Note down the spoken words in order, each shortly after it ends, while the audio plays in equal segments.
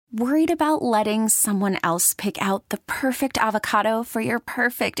Worried about letting someone else pick out the perfect avocado for your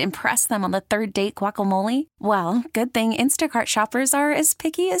perfect impress them on the third date guacamole? Well, good thing Instacart shoppers are as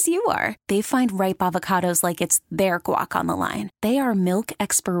picky as you are. They find ripe avocados like it's their guac on the line. They are milk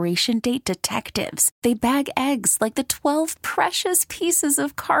expiration date detectives. They bag eggs like the 12 precious pieces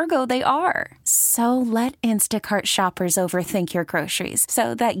of cargo they are. So let Instacart shoppers overthink your groceries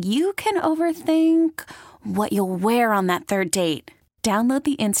so that you can overthink what you'll wear on that third date. Download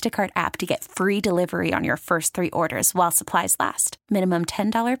the Instacart app to get free delivery on your first 3 orders while supplies last. Minimum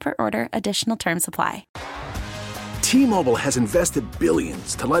 $10 per order. Additional terms apply. T-Mobile has invested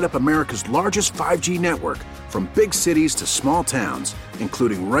billions to light up America's largest 5G network, from big cities to small towns,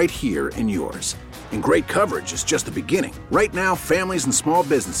 including right here in yours. And great coverage is just the beginning. Right now, families and small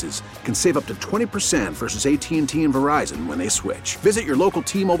businesses can save up to 20% versus AT&T and Verizon when they switch. Visit your local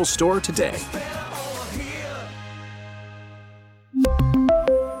T-Mobile store today.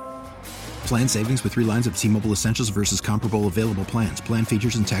 Plan savings with 3 lines of T-Mobile Essentials versus comparable available plans. Plan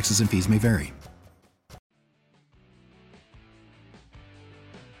features and taxes and fees may vary.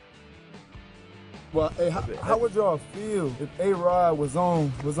 Well, hey, how would y'all feel if A-Rod was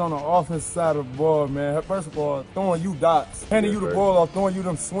on the offensive side of the ball, man? First of all, throwing you dots, handing you the ball off, throwing you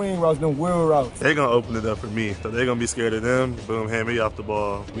them swing routes, them wheel routes. They're going to open it up for me, so they're going to be scared of them. Boom, hand me off the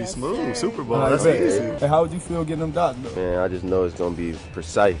ball. Be smooth, Super Bowl, that's easy. Hey, how would you feel getting them dots, though? Man, I just know it's going to be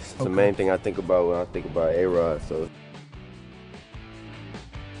precise. It's the main thing I think about when I think about A-Rod, so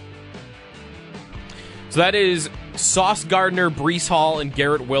that is Sauce Gardner, Breece Hall, and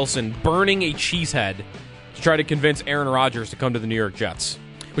Garrett Wilson burning a cheesehead to try to convince Aaron Rodgers to come to the New York Jets,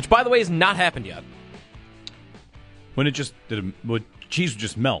 which, by the way, has not happened yet. When it just cheese would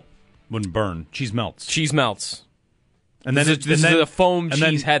just melt, wouldn't burn. Cheese melts. Cheese melts, and then this is a foam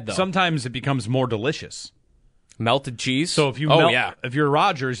cheese head, though. Sometimes it becomes more delicious. Melted cheese. So if you if you're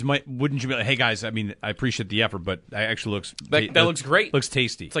Rodgers, wouldn't you be like, hey guys, I mean, I appreciate the effort, but it actually looks that looks great. Looks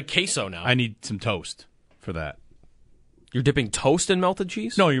tasty. It's like queso now. I need some toast for that. You're dipping toast in melted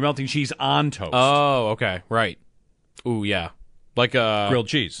cheese? No, you're melting cheese on toast. Oh, okay, right. Ooh, yeah, like grilled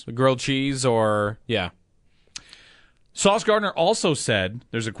cheese, or yeah. Sauce Gardner also said,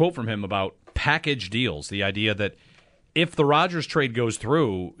 there's a quote from him about package deals, the idea that if the Rodgers trade goes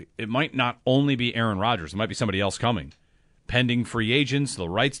through, it might not only be Aaron Rodgers, it might be somebody else coming. Pending free agents, the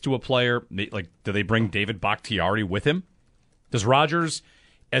rights to a player, like, do they bring David Bakhtiari with him? Does Rodgers,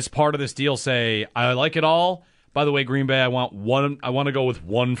 as part of this deal, say, I like it all? By the way, Green Bay, I want to go with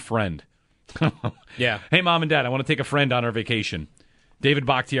one friend. Yeah. Hey, Mom and Dad, I want to take a friend on our vacation. David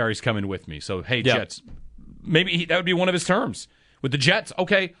Bakhtiari's coming with me. So, hey, Jets, maybe that would be one of his terms. With the Jets,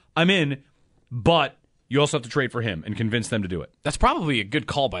 okay, I'm in, but you also have to trade for him and convince them to do it. That's probably a good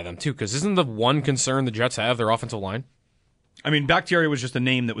call by them, too, because isn't the one concern the Jets have their offensive line? I mean, Bakhtiari was just a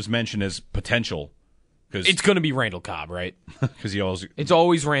name that was mentioned as potential. It's going to be Randall Cobb, right? Because it's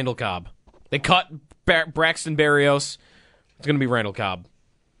always Randall Cobb. They cut Braxton Berrios. It's going to be Randall Cobb.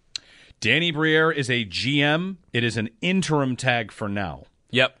 Danny Briere is a GM. It is an interim tag for now.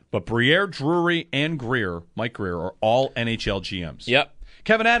 Yep. But Briere, Drury, and Mike Grier, are all NHL GMs. Yep.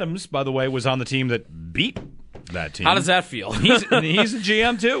 Kevin Adams, by the way, was on the team that beat that team. How does that feel? He's a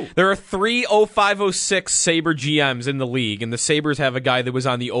GM, too. There are 3 0506 Sabre GMs in the league, and the Sabres have a guy that was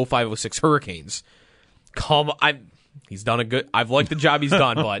on the 0506 Hurricanes. He's done a good... I've liked the job he's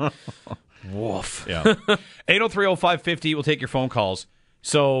done, but... Woof. Yeah. 803-0550, we'll take your phone calls.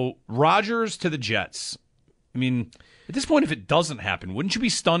 So, Rodgers to the Jets. I mean, at this point, if it doesn't happen, wouldn't you be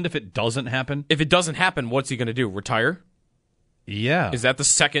stunned if it doesn't happen? If it doesn't happen, what's he going to do? Retire? Yeah. Is that the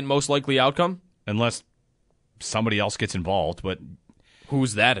second most likely outcome? Unless somebody else gets involved, but...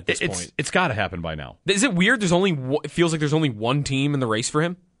 Who's that at this point? It's got to happen by now. Is it weird it feels like there's only one team in the race for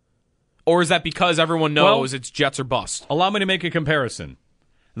him? Or is that because everyone knows it's Jets or bust? Allow me to make a comparison.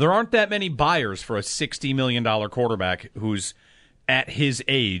 There aren't that many buyers for a $60 million quarterback who's at his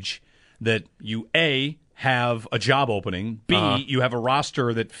age that you, A, have a job opening, B, you have a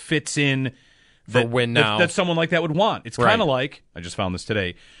roster that fits in that someone like that would want. It's kind of like, I just found this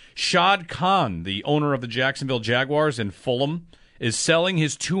today, Shad Khan, the owner of the Jacksonville Jaguars in Fulham, is selling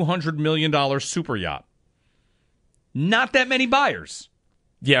his $200 million super yacht. Not that many buyers.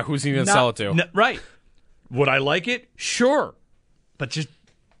 Yeah, who's he going to sell it to? Right. Would I like it? Sure. But just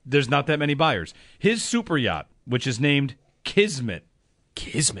there's not that many buyers. His super yacht, which is named Kismet.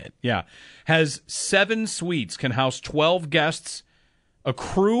 Kismet? Yeah. Has 7 suites, can house 12 guests, a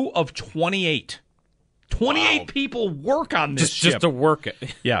crew of 28. 28 people work on this ship. Just to work it.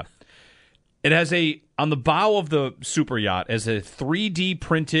 Yeah. It has on the bow of the super yacht, as a 3D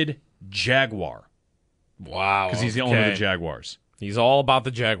printed Jaguar. Wow. Because he's the owner of the Jaguars. He's all about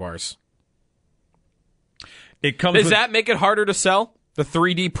the Jaguars. Does that make it harder to sell? The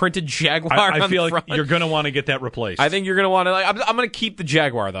 3D printed Jaguar I on feel the like front? you're going to want to get that replaced. I think you're going to want to. I'm going to keep the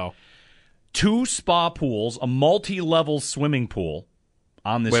Jaguar, though. 2 spa pools, a multi-level swimming pool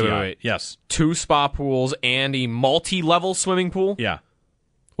on this yacht. Wait. Yes. 2 spa pools and a multi-level swimming pool? Yeah.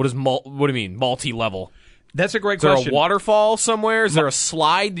 What do you mean, multi-level? That's a great Is there question. a waterfall somewhere? Is there a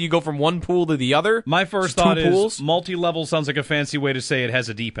slide? Do you go from one pool to the other? My first thought is multi-level sounds like a fancy way to say it has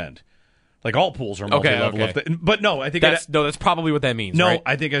a deep end. Like all pools are multi-level. Okay. But no, I think that's probably what that means. No, right?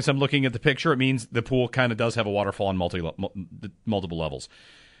 I think as I'm looking at the picture, it means the pool kind of does have a waterfall on multiple levels.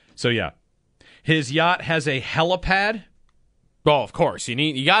 So yeah, his yacht has a helipad. Oh, of course.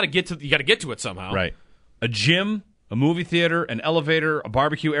 You got to get to it somehow. Right. A gym, a movie theater, an elevator, a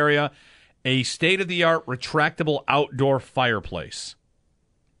barbecue area, a state-of-the-art retractable outdoor fireplace.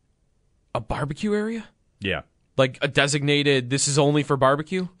 A barbecue area? Yeah. Like a designated, this is only for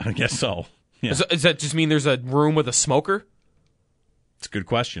barbecue? I guess so. Yeah. Does that just mean there's a room with a smoker? It's a good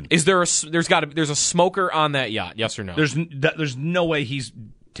question. Is there there's a smoker on that yacht? Yes or no? There's no way he's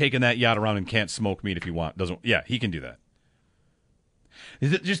taking that yacht around and can't smoke meat if he wants. Yeah, he can do that.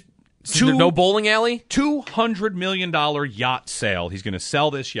 Is it just no bowling alley? $200 million yacht sale. He's going to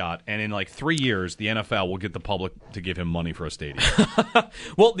sell this yacht, and in like 3 years, the NFL will get the public to give him money for a stadium.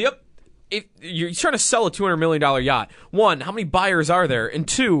 Well, yep. If you're trying to sell a $200 million yacht, one, how many buyers are there? And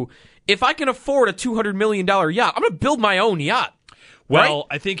two, if I can afford a $200 million yacht, I'm going to build my own yacht. Well,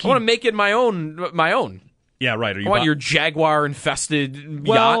 right? I think I want to make it my own. Yeah, right. I want your Jaguar-infested yacht.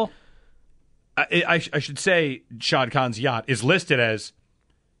 Well, I should say Shad Khan's yacht is listed as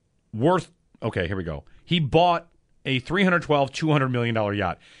worth. Okay, here we go. He bought a $200 million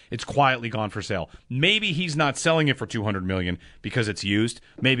yacht. It's quietly gone for sale. Maybe he's not selling it for $200 million because it's used.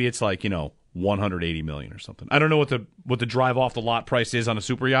 Maybe it's like, $180 million or something. I don't know what the drive off the lot price is on a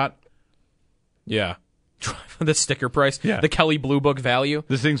super yacht. Yeah. The sticker price. Yeah. The Kelley Blue Book value.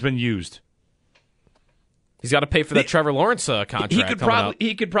 This thing's been used. He's got to pay for that Trevor Lawrence contract.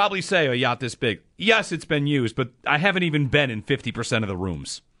 He could probably say a yacht this big. Yes, it's been used, but I haven't even been in 50% of the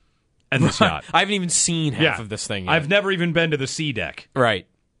rooms. And this yacht. I haven't even seen half of this thing yet. I've never even been to the sea deck. Right.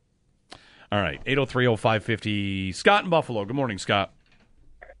 All right. 803-0550. Scott in Buffalo. Good morning, Scott.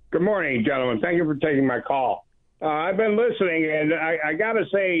 Good morning, gentlemen. Thank you for taking my call. I've been listening, and I got to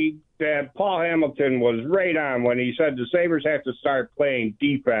say that Paul Hamilton was right on when he said the Sabres have to start playing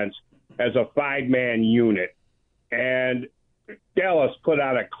defense as a 5-man unit. And Dallas put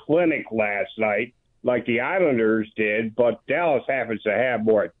out a clinic last night like the Islanders did, but Dallas happens to have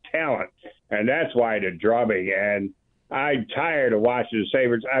more talent, and that's why they're drubbing. And I'm tired of watching the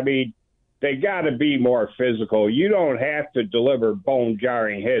Sabres. I mean, they got to be more physical. You don't have to deliver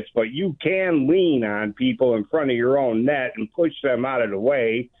bone-jarring hits, but you can lean on people in front of your own net and push them out of the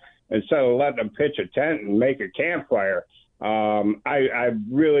way instead of letting them pitch a tent and make a campfire. I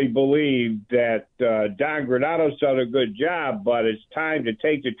really believe that Don Granato's done a good job, but it's time to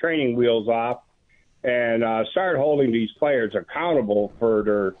take the training wheels off and start holding these players accountable for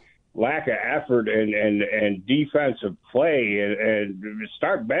their lack of effort and defensive play, and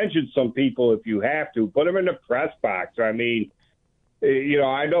start benching some people if you have to. Put them in the press box. I mean,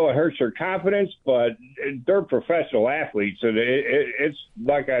 I know it hurts their confidence, but they're professional athletes, and it's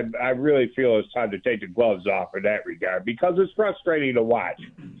like I really feel it's time to take the gloves off in that regard because it's frustrating to watch.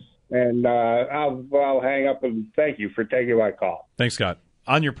 And I'll hang up and thank you for taking my call. Thanks, Scott.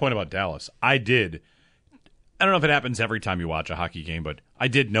 On your point about Dallas, I don't know if it happens every time you watch a hockey game, but I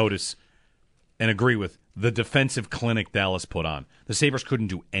did notice and agree with the defensive clinic Dallas put on. The Sabres couldn't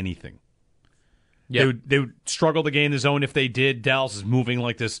do anything. Yeah. They would struggle to gain the zone. If they did, Dallas is moving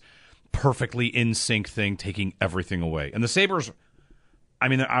like this perfectly in sync thing, taking everything away. And the Sabres, I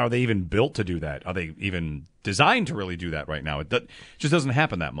mean, are they even built to do that? Are they even designed to really do that right now? It just doesn't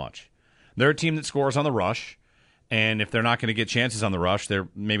happen that much. They're a team that scores on the rush. And if they're not going to get chances on the rush, they're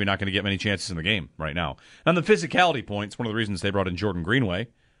maybe not going to get many chances in the game right now. On the physicality point, it's one of the reasons they brought in Jordan Greenway.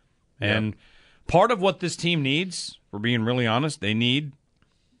 And part of what this team needs, we're being really honest, they need...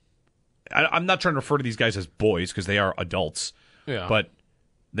 I'm not trying to refer to these guys as boys because they are adults. Yeah. But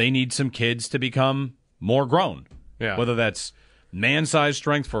they need some kids to become more grown. Yeah. Whether that's man-sized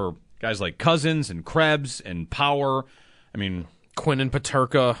strength for guys like Cousins and Krebs and Power. I mean... Quinn and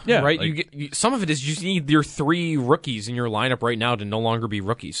Peterka, right? Like, some of it is you just need your 3 rookies in your lineup right now to no longer be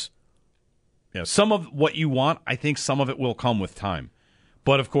rookies. Yeah, some of what you want, I think some of it will come with time.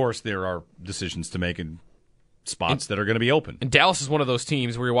 But, of course, there are decisions to make in spots that are going to be open. And Dallas is one of those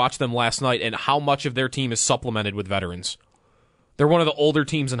teams where you watched them last night and how much of their team is supplemented with veterans. They're one of the older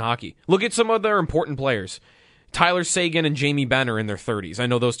teams in hockey. Look at some of their important players. Tyler Seguin and Jamie Benn are in their 30s. I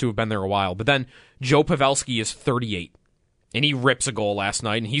know those two have been there a while. But then Joe Pavelski is 38. And he rips a goal last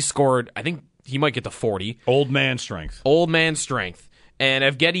night. And he scored, I think he might get to 40. Old man strength. Old man strength. And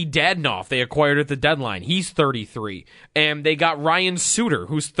Evgeny Dadonov, they acquired at the deadline. He's 33. And they got Ryan Suter,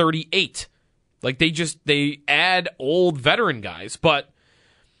 who's 38. Like, they add old veteran guys. But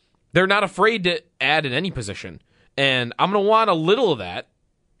they're not afraid to add in any position. And I'm going to want a little of that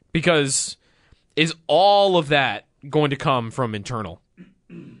because is all of that going to come from internal?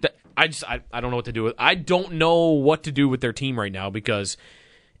 I don't know what to do with. I don't know what to do with their team right now because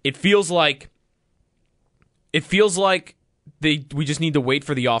it feels like we just need to wait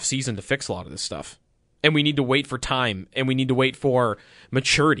for the offseason to fix a lot of this stuff. And we need to wait for time and we need to wait for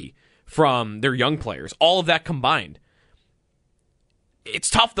maturity from their young players. All of that combined. It's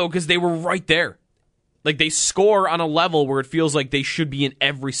tough though because they were right there. Like they score on a level where it feels like they should be in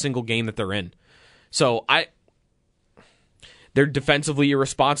every single game that they're in. So they're defensively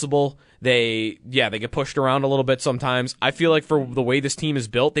irresponsible. They get pushed around a little bit sometimes. I feel like for the way this team is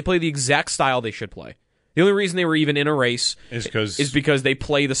built, they play the exact style they should play. The only reason they were even in a race is because they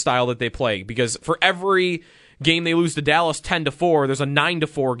play the style that they play. Because for every game they lose to Dallas 10-4, there's a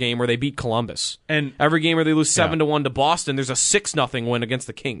 9-4 game where they beat Columbus. And every game where they lose 7-1 to Boston, there's a 6-0 win against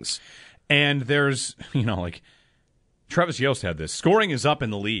the Kings. And there's, like Travis Yost had this. Scoring is up in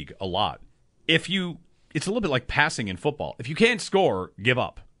the league a lot. It's a little bit like passing in football. If you can't score, give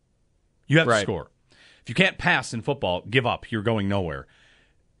up. You have to score. If you can't pass in football, give up. You're going nowhere.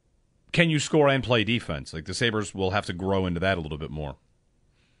 Can you score and play defense? Like the Sabres will have to grow into that a little bit more.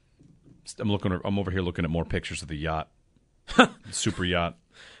 I'm over here looking at more pictures of the yacht. Super yacht.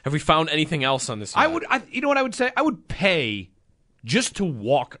 Have we found anything else on this yacht? You know what I would say? I would pay just to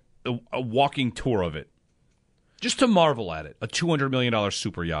walk a walking tour of it. Just to marvel at it. A $200 million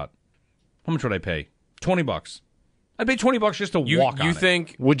super yacht. How much would I pay? $20. I'd pay $20 just to walk on it. You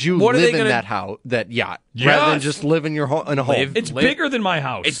think? Would you live in that yacht rather than just live in in a home? It's bigger than my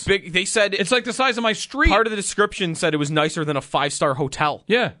house. It's big. They said it's like the size of my street. Part of the description said it was nicer than a 5-star hotel.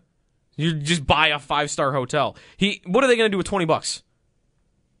 Yeah, you just buy a 5-star hotel. What are they going to do with $20?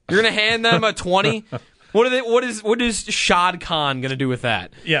 You're going to hand them a 20? What is Shad Khan going to do with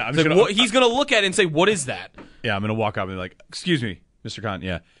that? Yeah, he's going to look at it and say, "What is that?" Yeah, I'm going to walk up and be like, "Excuse me, Mr. Khan."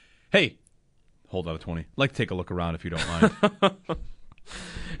 Yeah, hey. Hold out a 20. I'd like to take a look around if you don't mind.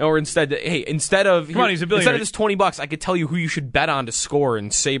 Or instead of he's a billionaire. Instead of this $20, I could tell you who you should bet on to score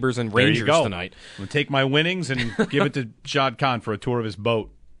in Sabres and Rangers tonight. I'm gonna take my winnings and give it to Shad Khan for a tour of his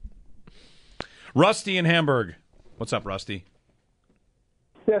boat. Rusty in Hamburg. What's up, Rusty?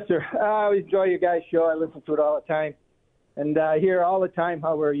 Yes, sir. I always enjoy your guys' show. I listen to it all the time. And I hear all the time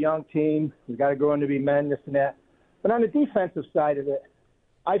how we're a young team. We've got to grow into be men, this and that. But on the defensive side of it,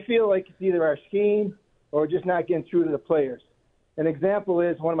 I feel like it's either our scheme or just not getting through to the players. An example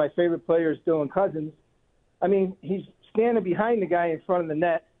is one of my favorite players, Dylan Cousins. I mean, he's standing behind the guy in front of the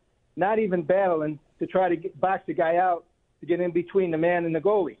net, not even battling to try to box the guy out to get in between the man and the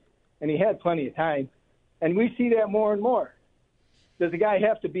goalie. And he had plenty of time. And we see that more and more. Does the guy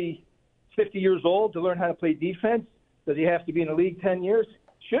have to be 50 years old to learn how to play defense? Does he have to be in the league 10 years?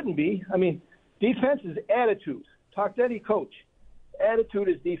 Shouldn't be. I mean, defense is attitude. Talk to any coach. Attitude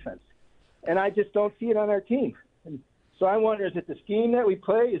is defense. And I just don't see it on our team. And so I wonder, is it the scheme that we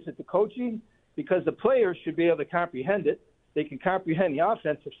play? Is it the coaching? Because the players should be able to comprehend it. They can comprehend the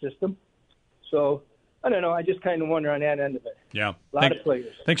offensive system. So, I don't know. I just kind of wonder on that end of it. Yeah. A lot of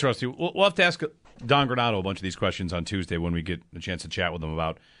players. Thanks, Rusty. We'll have to ask Don Granato a bunch of these questions on Tuesday when we get a chance to chat with them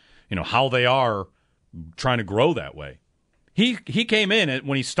about, how they are trying to grow that way. He came in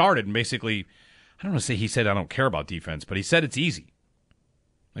when he started and basically, I don't want to say he said I don't care about defense, but he said it's easy.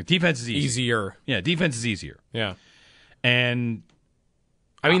 Like, defense is easier. Yeah, defense is easier. Yeah. And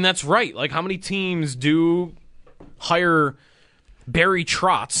I mean, that's right. Like, how many teams do hire Barry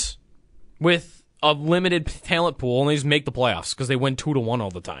Trotz with a limited talent pool and they just make the playoffs because they win 2-1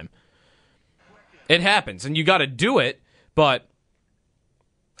 all the time? It happens, and you got to do it, but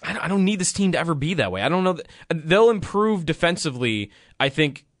I don't need this team to ever be that way. I don't know. They'll improve defensively, I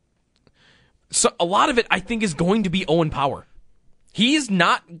think. So a lot of it, I think, is going to be Owen Power. He is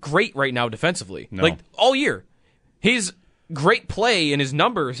not great right now defensively. No. Like, all year. His great play and his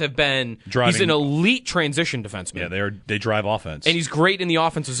numbers have been he's an elite transition defenseman. Yeah, they drive offense. And he's great in the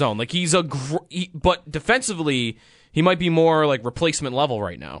offensive zone. Like, but defensively, he might be more like replacement level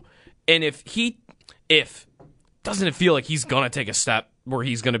right now. And doesn't it feel like he's going to take a step where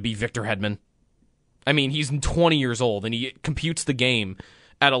he's going to be Victor Hedman? I mean, he's 20 years old and he computes the game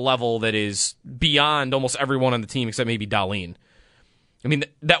at a level that is beyond almost everyone on the team except maybe Dahlin. I mean,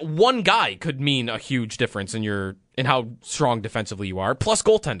 that one guy could mean a huge difference in how strong defensively you are, plus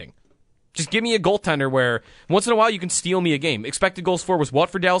goaltending. Just give me a goaltender where once in a while you can steal me a game. Expected goals for was what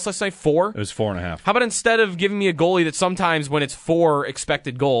for Dallas last night? 4? It was 4.5. How about instead of giving me a goalie that sometimes when it's 4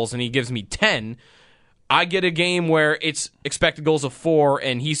 expected goals and he gives me 10, I get a game where it's expected goals of 4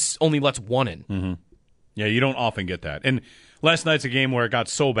 and he only lets 1 in. Mm-hmm. Yeah, you don't often get that. And last night's a game where it got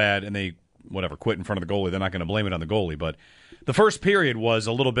so bad and they, quit in front of the goalie. They're not going to blame it on the goalie. But the first period was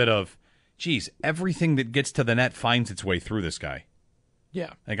a little bit of, geez, everything that gets to the net finds its way through this guy.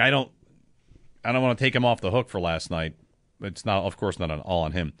 Yeah. Like, I don't want to take him off the hook for last night. It's not, of course, not all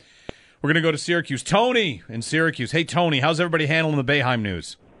on him. We're going to go to Syracuse. Tony in Syracuse. Hey, Tony, how's everybody handling the Boeheim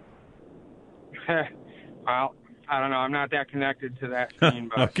news? Well, I don't know. I'm not that connected to that scene.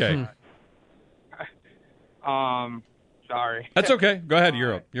 But, okay. Sorry. That's okay. Go ahead.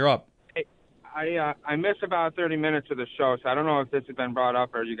 You're up. I missed about 30 minutes of the show, so I don't know if this has been brought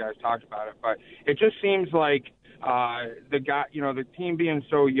up or you guys talked about it, but it just seems like the team being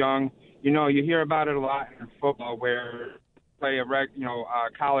so young, you hear about it a lot in football where play a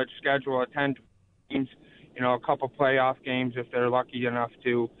college schedule of 10 teams, a couple playoff games if they're lucky enough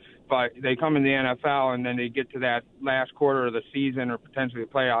to, but they come in the NFL and then they get to that last quarter of the season or potentially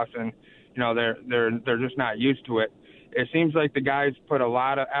the playoffs and they're just not used to it. It seems like the guys put a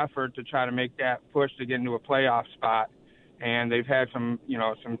lot of effort to try to make that push to get into a playoff spot, and they've had some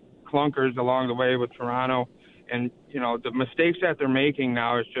clunkers along the way with Toronto, and the mistakes that they're making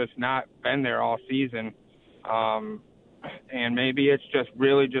now has just not been there all season, and maybe it's just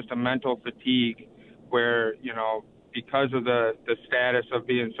really just a mental fatigue where because of the status of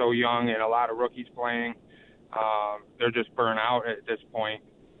being so young and a lot of rookies playing, they're just burnt out at this point.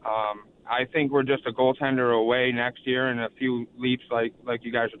 I think we're just a goaltender away next year and a few leaps like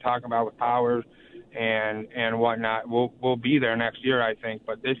you guys are talking about with Powers and whatnot. We'll be there next year, I think.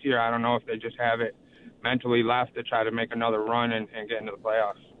 But this year, I don't know if they just have it mentally left to try to make another run and get into the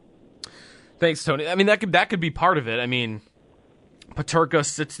playoffs. Thanks, Tony. I mean, that could be part of it. I mean, Peterka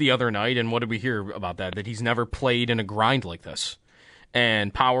sits the other night, and what did we hear about that? That he's never played in a grind like this.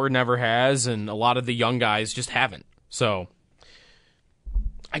 And Power never has, and a lot of the young guys just haven't. So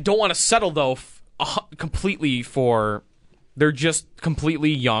I don't want to settle, though, completely for they're just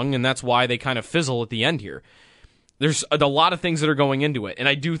completely young, and that's why they kind of fizzle at the end here. There's a lot of things that are going into it, and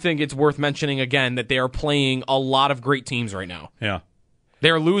I do think it's worth mentioning again that they are playing a lot of great teams right now. Yeah.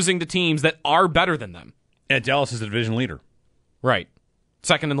 They're losing to teams that are better than them. And Dallas is the division leader. Right.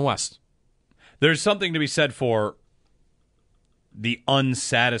 Second in the West. There's something to be said for the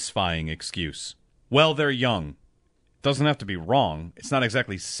unsatisfying excuse. Well, they're young. Doesn't have to be wrong. It's not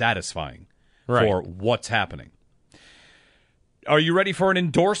exactly satisfying for what's happening. Are you ready for an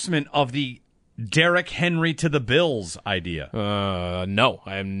endorsement of the Derrick Henry to the Bills idea? No,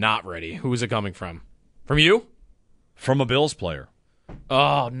 I am not ready. Who is it coming from? From you? From a Bills player.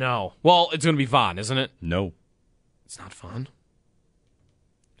 Oh, no. Well, it's going to be Vaughn, isn't it? No. It's not Vaughn?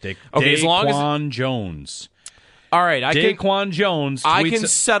 Okay, as long as Daquan Jones. All right, Daquan Jones. I can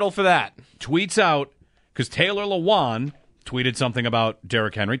settle for that. Tweets out, because Taylor Lewan tweeted something about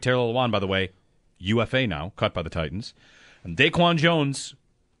Derrick Henry. Taylor Lewan, by the way, UFA now, cut by the Titans. And Daquan Jones,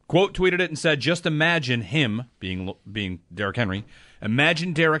 quote, tweeted it and said, just imagine him, being Derrick Henry,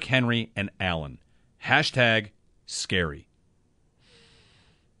 imagine Derrick Henry and Allen. Hashtag scary.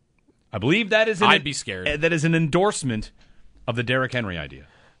 I believe that is I'd be scared. That is an endorsement of the Derrick Henry idea.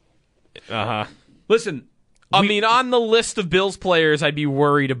 Uh-huh. Listen, I mean, on the list of Bills players, I'd be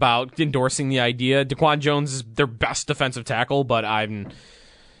worried about endorsing the idea. Daquan Jones is their best defensive tackle, but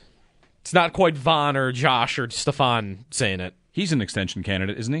it's not quite Vaughn or Josh or Stefan saying it. He's an extension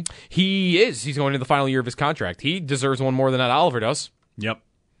candidate, isn't he? He is. He's going to the final year of his contract. He deserves one more than Ed Oliver does. Yep.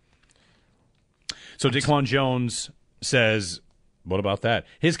 So Daquan Jones says, what about that?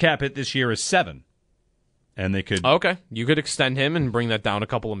 His cap hit this year is 7. And they could... Okay. You could extend him and bring that down a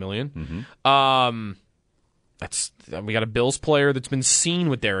couple of million. Mm-hmm. We got a Bills player that's been seen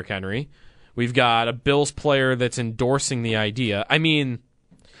with Derrick Henry. We've got a Bills player that's endorsing the idea. I mean...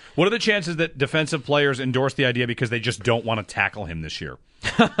 What are the chances that defensive players endorse the idea because they just don't want to tackle him this year?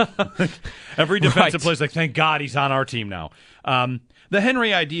 Every defensive player's like, thank God he's on our team now. The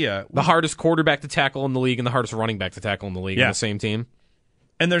Henry idea... The hardest quarterback to tackle in the league and the hardest running back to tackle in the league on the same team.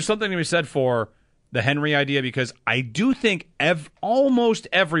 And there's something to be said for the Henry idea because I do think almost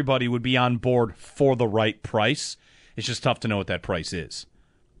everybody would be on board for the right price. It's just tough to know what that price is.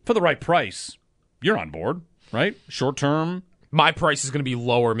 For the right price, you're on board, right? Short term. My price is going to be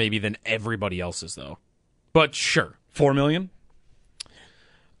lower maybe than everybody else's, though. But sure. $4 million?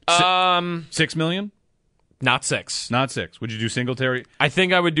 $6 million? Not 6. Not 6. Would you do Singletary? I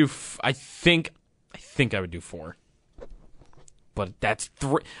think I would do. I think I would do 4. But that's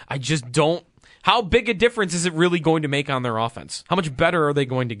 3. I just don't. How big a difference is it really going to make on their offense? How much better are they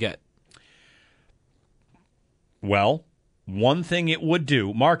going to get? Well, one thing it would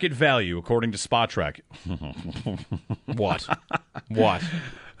do, market value, according to SpotTrack. What?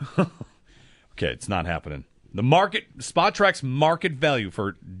 Okay, it's not happening. SpotTrack's market value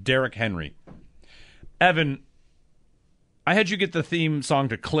for Derrick Henry. Evan, I had you get the theme song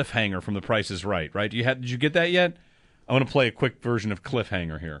to Cliffhanger from The Price is Right? Did you get that yet? I want to play a quick version of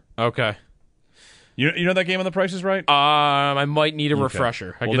Cliffhanger here. Okay. You know that game on The Price is Right? I might need a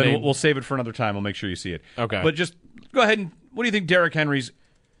refresher. Well, then we'll save it for another time. We'll make sure you see it. Okay. But just go ahead and, what do you think Derrick Henry's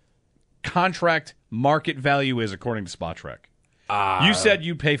contract market value is according to SpotTrack? You said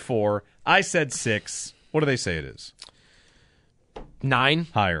you'd pay 4. I said 6. What do they say it is? 9.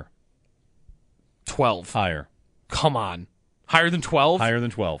 Higher. 12. Higher. Come on. Higher than 12? Higher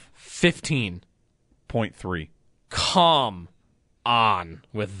than 12. 15.3. Come on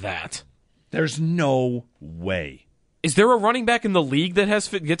with that. There's no way. Is there a running back in the league that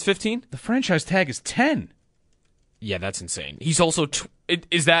gets 15? The franchise tag is 10. Yeah, that's insane. He's also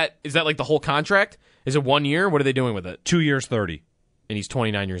is that like the whole contract? Is it 1 year? What are they doing with it? 2 years, 30. And he's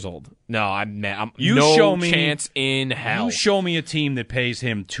 29 years old. No, I'm you no show me, chance in hell. You show me a team that pays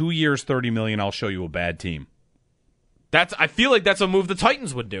him 2 years, $30 million. I'll show you a bad team. I feel like that's a move the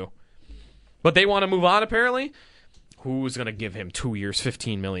Titans would do, but they want to move on apparently. Who's going to give him 2 years,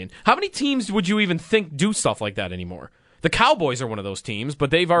 $15 million? How many teams would you even think do stuff like that anymore? The Cowboys are one of those teams,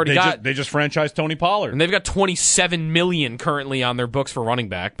 but they've already they just franchised Tony Pollard, and they've got $27 million currently on their books for running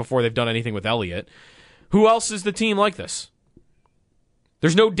back before they've done anything with Elliott. Who else is the team like this?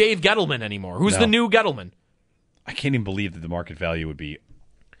 There's no Dave Gettleman anymore. Who's the new Gettleman? I can't even believe that the market value would be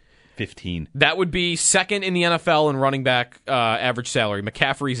 15. That would be second in the NFL in running back average salary.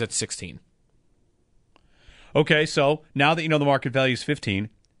 McCaffrey's at 16. Okay, so now that you know the market value is 15,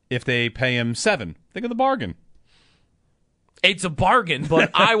 if they pay him 7, think of the bargain. It's a bargain, but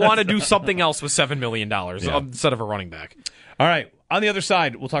I want to do something else with $7 million instead of a running back. All right, on the other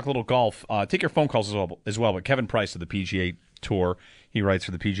side, we'll talk a little golf. Take your phone calls as well. But Kevin Price of the PGA Tour, he writes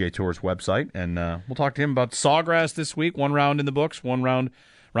for the PGA Tour's website, and we'll talk to him about Sawgrass this week. 1 round in the books. Round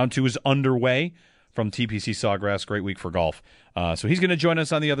 2 is underway from TPC Sawgrass. Great week for golf. So he's going to join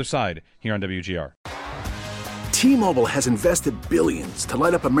us on the other side here on WGR. T-Mobile has invested billions to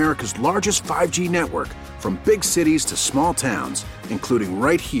light up America's largest 5G network, from big cities to small towns, including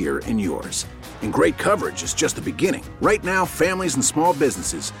right here in yours. And great coverage is just the beginning. Right now, families and small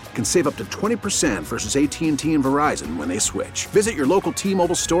businesses can save up to 20% versus AT&T and Verizon when they switch. Visit your local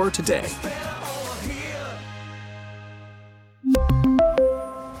T-Mobile store today.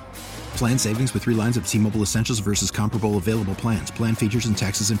 Plan savings with 3 lines of T-Mobile Essentials versus comparable available plans. Plan features and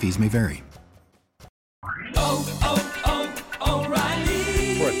taxes and fees may vary.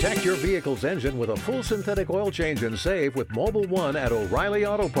 Protect your vehicle's engine with a full synthetic oil change and save with Mobil 1 at O'Reilly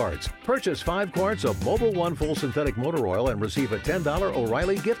Auto Parts. Purchase 5 quarts of Mobil 1 full synthetic motor oil and receive a $10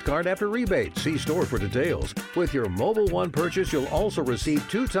 O'Reilly gift card after rebate. See store for details. With your Mobil 1 purchase, you'll also receive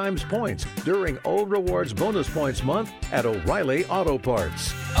 2 times points during O Rewards Bonus Points Month at O'Reilly Auto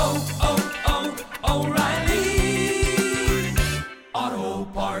Parts. O'Reilly Auto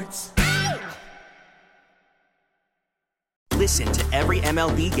Parts. Listen to every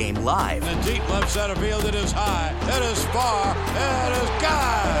MLB game live. In the deep left center field, it is high, it is far, it is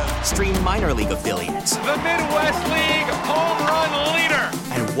gone. Stream minor league affiliates. The Midwest League home run leader.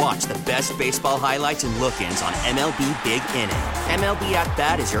 And watch the best baseball highlights and look-ins on MLB Big Inning. MLB At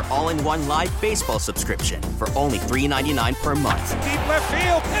Bat is your all-in-one live baseball subscription for only $3.99 per month. Deep left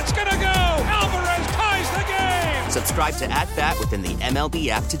field, it's gonna go. Alvarez ties the game. Subscribe to At Bat within the MLB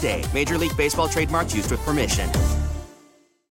app today. Major League Baseball trademarks used with permission.